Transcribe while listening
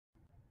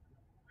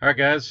Alright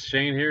guys,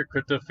 Shane here,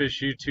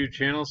 CryptoFish YouTube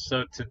channel.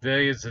 So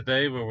today is the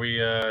day where we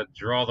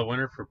draw the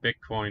winner for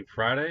Bitcoin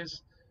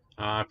Fridays.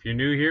 If you're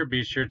new here,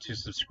 be sure to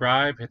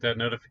subscribe, hit that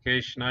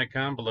notification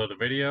icon below the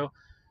video.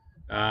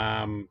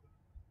 And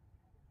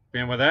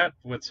with that,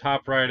 let's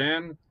hop right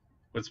in.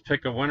 Let's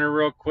pick a winner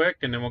real quick,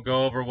 and then we'll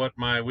go over what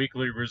my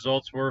weekly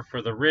results were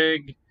for the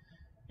rig.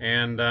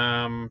 And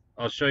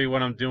I'll show you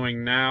what I'm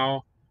doing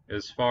now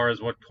as far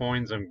as what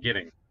coins I'm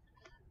getting.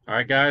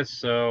 Alright guys,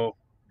 so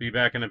be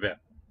back in a bit.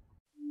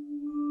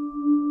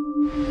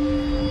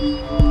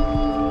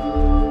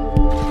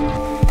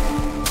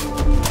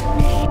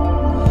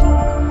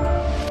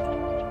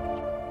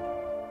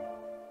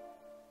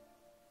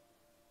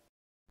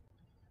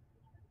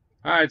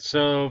 Alright,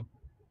 so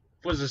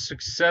it was a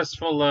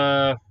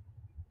successful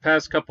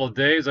past couple of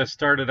days. I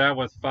started out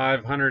with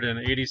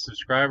 580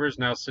 subscribers,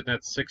 now sitting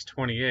at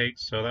 628,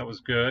 so that was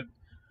good.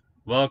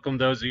 Welcome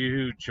those of you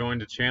who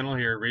joined the channel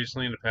here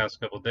recently in the past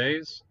couple of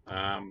days.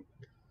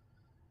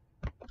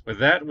 With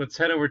that, let's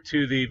head over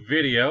to the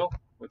video.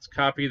 Let's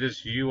copy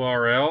this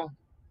URL.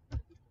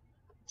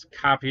 Let's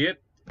copy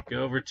it,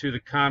 go over to the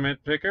comment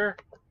picker,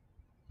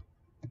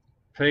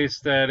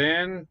 paste that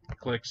in,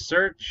 click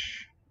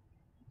search.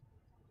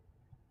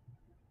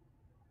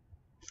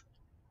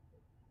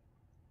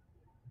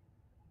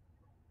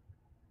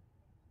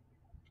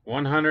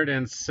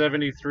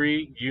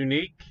 $173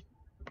 unique.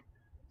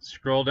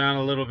 Scroll down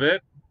a little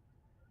bit,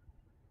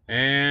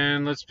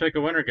 and let's pick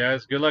a winner,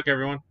 guys. Good luck,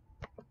 everyone.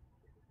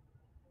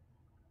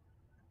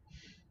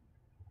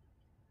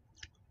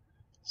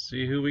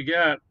 See who we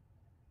got.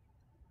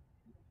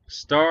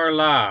 Star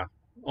La.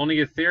 Only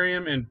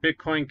Ethereum and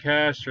Bitcoin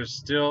Cash are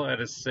still at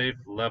a safe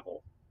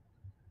level.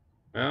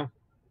 Well,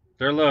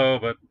 they're low,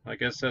 but I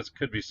guess that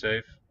could be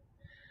safe.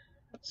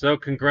 So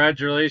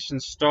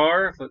congratulations,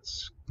 Star.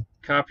 Let's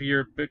copy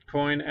your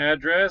Bitcoin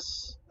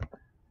address.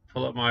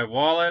 Pull up my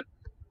wallet.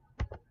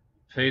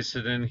 Paste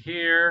it in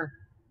here.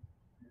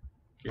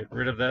 Get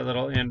rid of that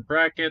little end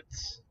bracket.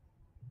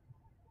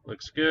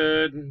 Looks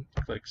good.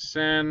 Click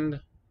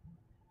send.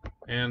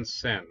 And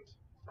send.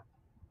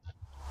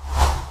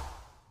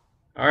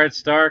 Alright,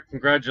 Star,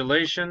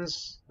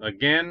 congratulations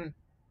again.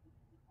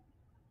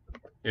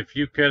 If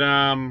you could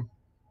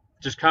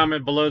just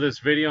comment below this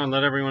video and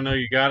let everyone know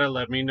you got it.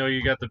 Let me know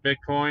you got the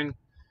Bitcoin.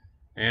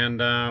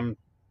 And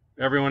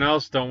everyone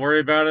else, don't worry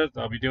about it.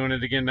 I'll be doing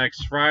it again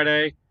next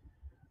Friday.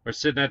 We're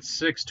sitting at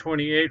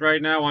 628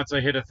 right now. Once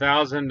I hit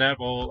 1,000, I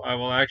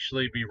will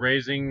actually be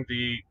raising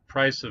the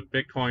price of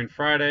Bitcoin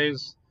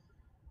Fridays.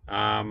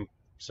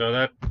 So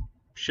that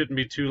shouldn't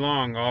be too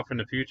long off in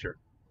the future.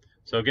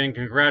 So again,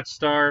 congrats,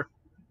 Star.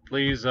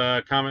 Please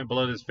comment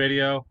below this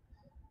video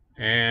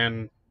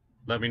and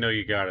let me know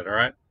you got it. All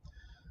right.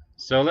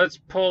 So let's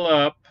pull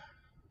up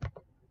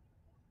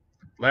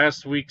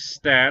last week's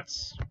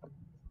stats.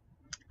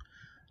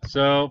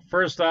 So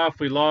first off,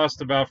 we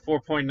lost about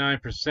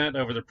 4.9%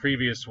 over the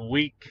previous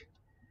week.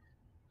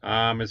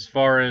 As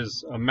far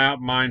as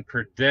amount mined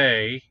per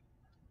day,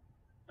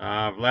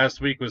 last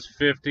week was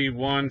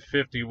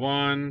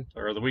 51.51,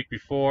 or the week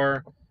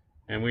before,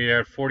 and we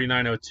had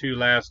 49.02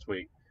 last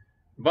week.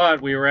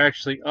 But we were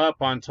actually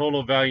up on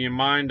total value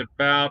mined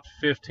about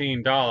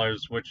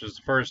 $15, which is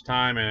the first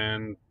time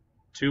in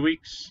 2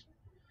 weeks.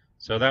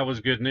 So that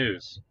was good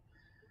news.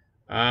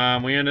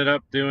 We ended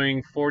up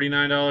doing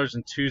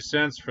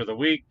 $49.02 for the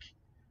week,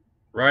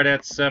 right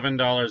at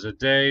 $7 a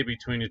day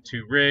between the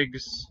two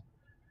rigs.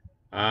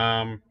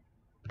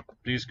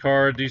 These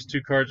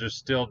two cards are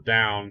still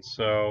down.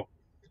 So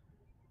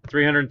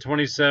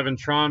 327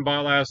 Tron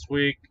bought last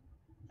week,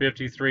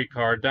 53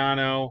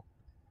 Cardano,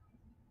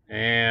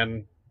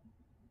 and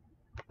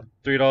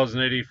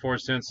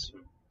 $3.84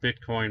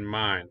 Bitcoin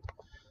mined.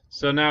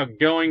 So now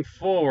going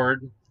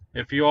forward,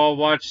 if you all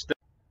watched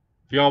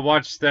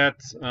that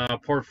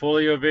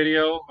portfolio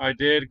video I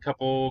did a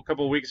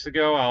couple weeks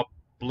ago, I'll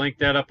link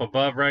that up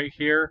above right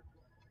here.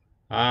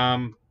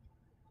 I'm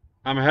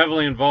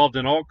heavily involved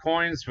in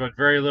altcoins, but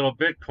very little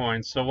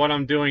Bitcoin. So what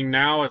I'm doing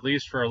now, at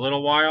least for a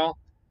little while,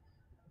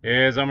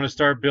 is I'm going to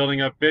start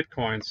building up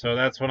Bitcoin. So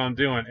that's what I'm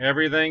doing.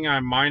 Everything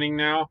I'm mining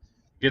now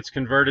gets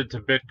converted to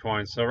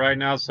Bitcoin. So right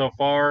now, so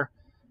far,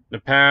 the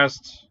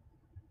past,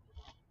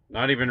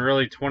 not even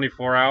really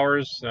 24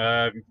 hours,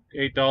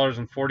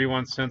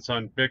 $8.41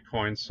 on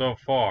Bitcoin so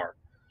far.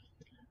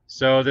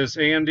 So this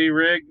AMD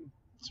rig,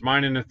 it's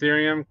mining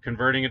Ethereum,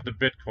 converting it to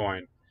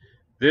Bitcoin.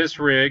 This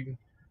rig,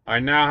 I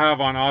now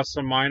have on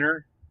Awesome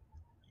Miner,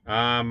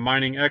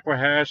 mining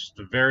Equihash,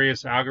 the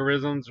various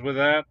algorithms with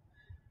that.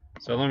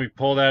 So let me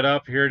pull that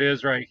up. Here it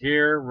is right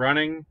here,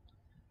 running.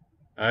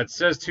 It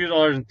says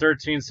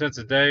 $2.13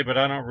 a day, but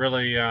I don't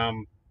really, I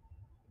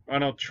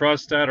don't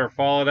trust that or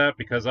follow that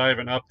because I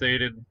haven't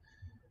updated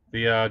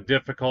the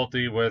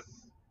difficulty with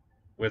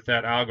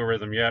that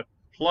algorithm yet.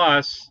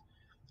 Plus,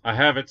 I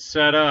have it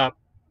set up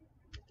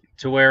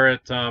to where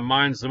it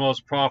mines the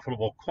most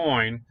profitable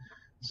coin.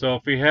 So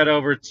if we head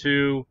over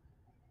to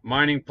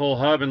Mining Pool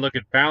Hub and look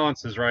at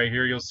balances right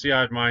here, you'll see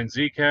I've mined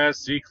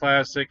Zcash,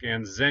 Zclassic,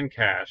 and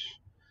Zencash.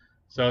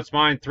 So it's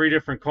mined 3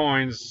 different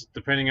coins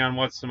depending on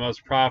what's the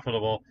most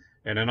profitable,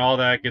 and then all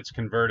that gets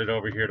converted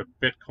over here to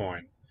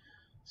Bitcoin.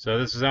 So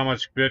this is how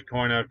much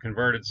Bitcoin I've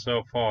converted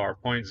so far,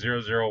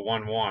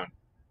 0.0011.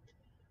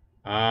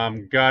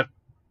 Got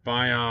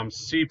my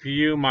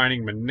CPU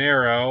mining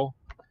Monero.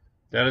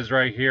 That is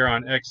right here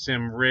on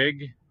XM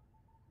Rig.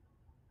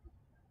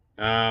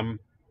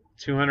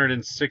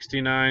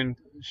 269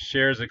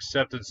 shares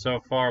accepted so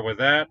far with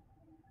that.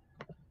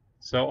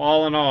 So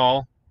all in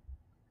all,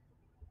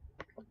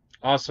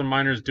 Awesome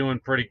Miner's doing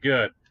pretty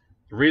good.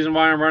 The reason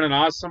why I'm running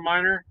Awesome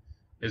Miner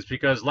is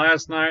because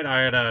last night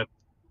I had a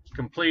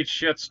complete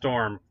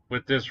shitstorm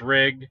with this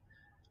rig.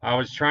 I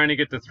was trying to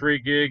get the 3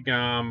 gig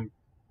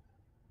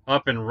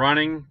up and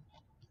running,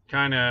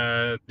 kind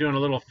of doing a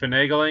little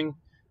finagling.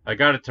 I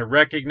got it to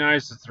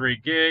recognize the 3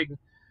 gig.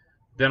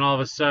 Then all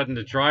of a sudden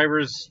the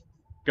drivers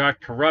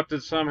got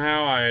corrupted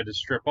somehow. I had to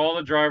strip all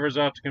the drivers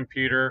off the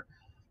computer,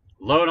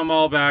 load them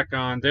all back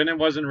on. Then it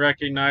wasn't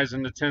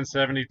recognizing the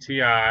 1070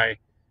 Ti.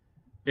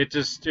 It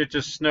just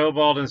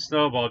snowballed and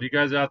snowballed. You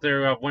guys out there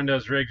who have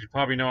Windows rigs, you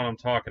probably know what I'm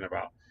talking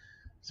about.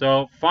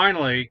 So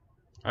finally,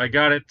 I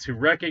got it to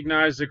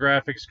recognize the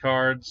graphics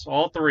cards,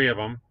 all 3 of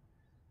them,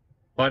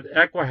 but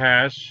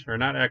Equihash, or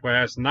not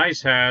Equihash,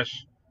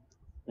 NiceHash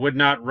would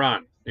not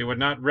run. It would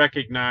not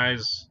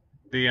recognize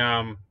the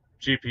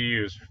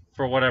GPUs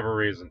for whatever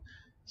reason.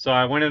 So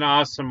I went in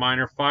Awesome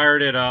Miner,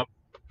 fired it up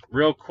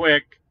real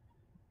quick,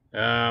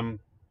 and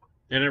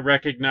it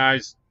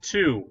recognized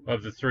 2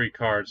 of the 3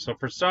 cards. So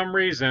for some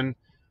reason,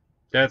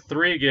 that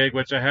 3 gig,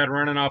 which I had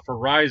running off a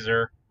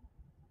riser,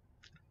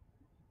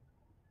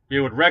 it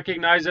would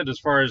recognize it as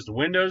far as the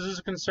Windows is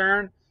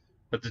concerned,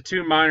 but the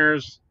 2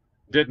 miners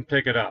didn't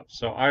pick it up.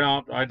 So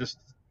I just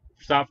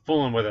stopped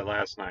fooling with it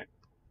last night.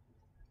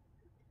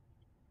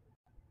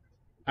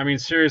 I mean,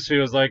 seriously,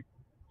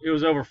 it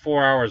was over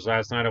 4 hours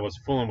last night I was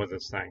fooling with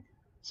this thing.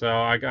 So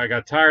I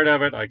got tired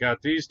of it. I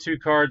got these 2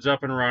 cards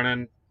up and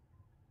running.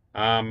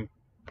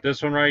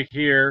 This one right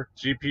here,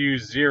 GPU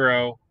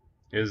 0,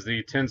 is the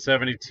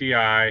 1070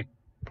 Ti,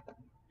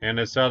 and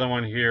this other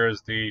one here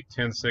is the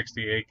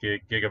 1068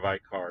 gigabyte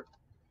card.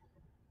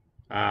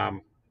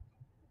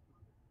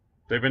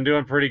 They've been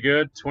doing pretty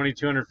good.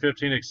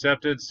 2,215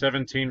 accepted,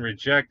 17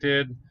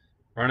 rejected.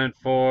 Running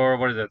for,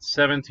 what is that,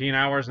 17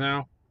 hours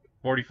now?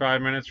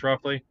 45 minutes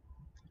roughly.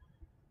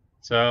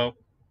 So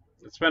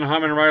it's been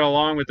humming right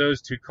along with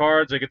those 2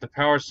 cards. I get the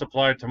power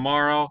supply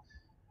tomorrow,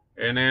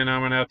 and then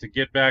I'm going to have to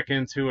get back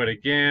into it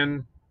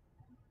again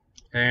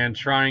and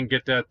try and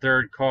get that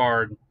 3rd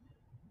card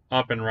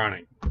up and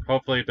running.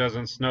 Hopefully it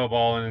doesn't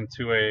snowball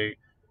into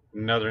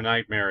another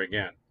nightmare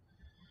again.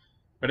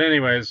 But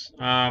anyways,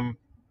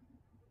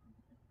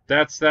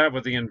 that's that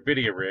with the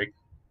NVIDIA rig.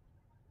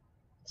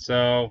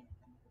 So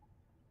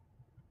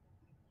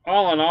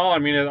all in all, I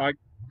mean,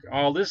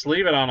 I'll just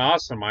leave it on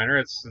Awesome Miner.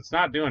 It's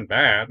not doing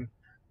bad,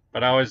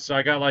 but I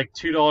got like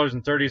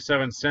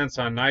 $2.37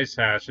 on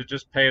NiceHash. It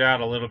just paid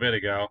out a little bit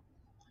ago,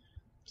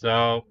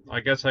 so I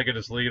guess I could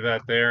just leave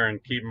that there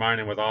and keep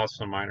mining with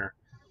Awesome Miner.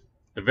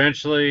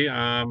 Eventually,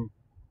 I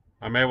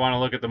may want to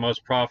look at the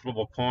most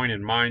profitable coin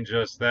and mine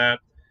just that,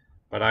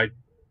 but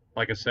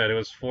like I said, it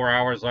was 4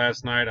 hours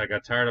last night. I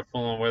got tired of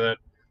fooling with it.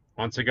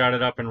 Once I got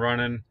it up and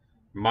running,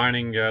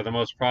 mining the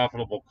most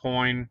profitable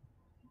coin,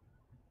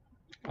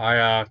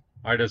 I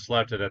just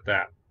left it at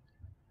that.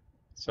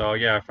 So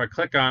yeah, if I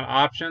click on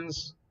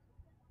options,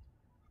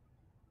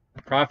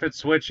 profit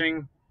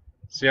switching,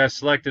 see I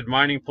selected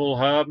mining pool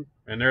hub,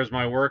 and there's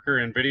my worker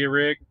NVIDIA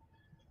rig.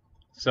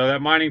 So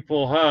that mining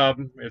pool hub,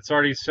 it's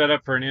already set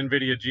up for an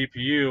NVIDIA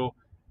GPU.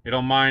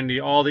 It'll mine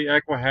all the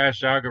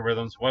Equihash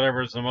algorithms,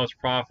 whatever is the most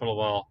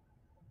profitable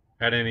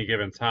at any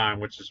given time,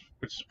 which is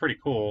pretty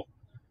cool.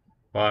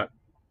 But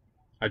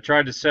I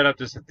tried to set up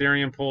this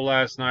Ethereum pool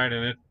last night,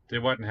 and it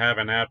wasn't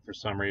having that for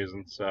some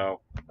reason.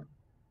 So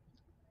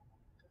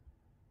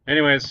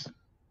anyways,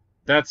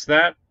 that's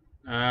that.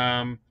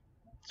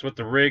 That's what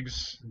the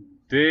rigs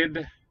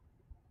did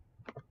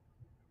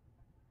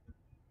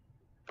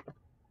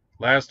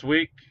last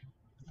week.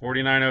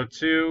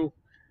 4902.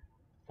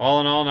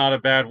 All in all, not a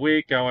bad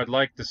week. I would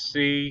like to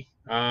see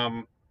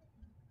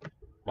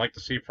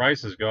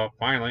prices go up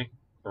finally,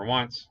 for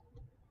once.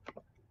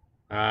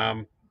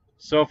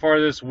 So far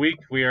this week,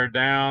 we are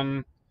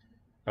down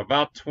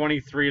about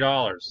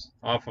 $23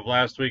 off of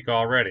last week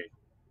already.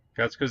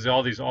 That's because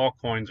all these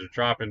altcoins are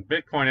dropping.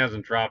 Bitcoin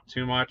hasn't dropped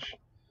too much.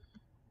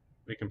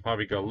 We can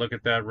probably go look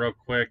at that real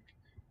quick.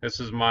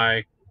 This is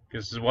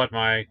what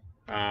my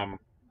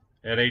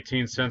at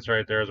 18 cents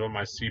right there is what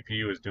my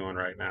CPU is doing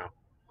right now.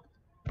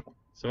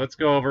 So let's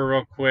go over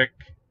real quick.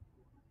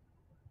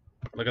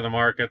 Look at the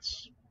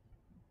markets.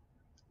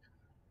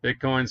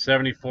 Bitcoin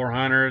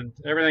 7,400.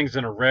 Everything's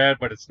in a red,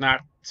 but it's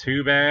not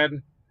too bad.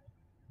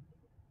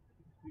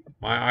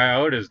 My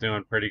IOTA is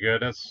doing pretty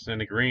good. That's in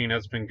the green.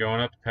 That's been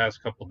going up the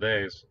past couple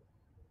days.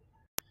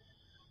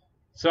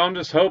 So I'm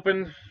just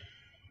hoping.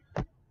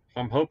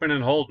 I'm hoping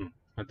and holding.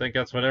 I think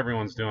that's what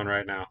everyone's doing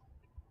right now.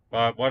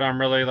 But what I'm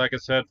really, like I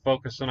said,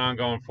 focusing on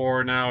going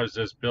forward now is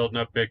just building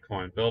up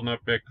Bitcoin. Building up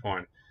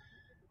Bitcoin.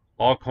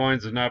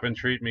 altcoins have not been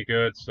treating me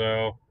good,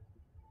 so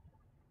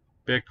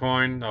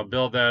Bitcoin, I'll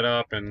build that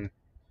up and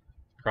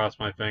cross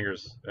my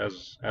fingers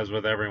as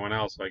with everyone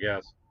else, I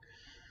guess.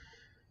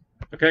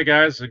 Okay,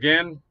 guys,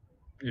 again,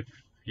 if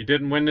you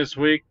didn't win this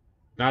week,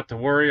 not to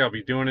worry. I'll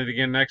be doing it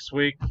again next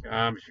week.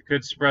 If you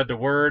could spread the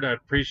word, I'd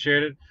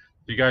appreciate it.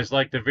 If you guys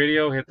liked the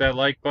video, hit that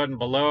like button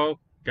below.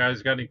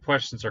 Guys, got any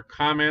questions or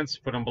comments,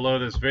 put them below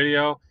this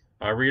video.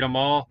 I'll read them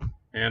all,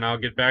 and I'll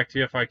get back to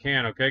you if I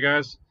can. Okay,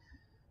 guys?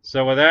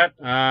 So with that,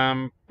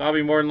 I'll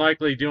be more than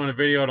likely doing a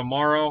video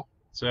tomorrow.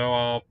 So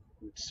I'll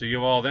see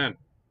you all then.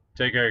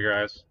 Take care,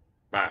 guys.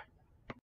 Bye.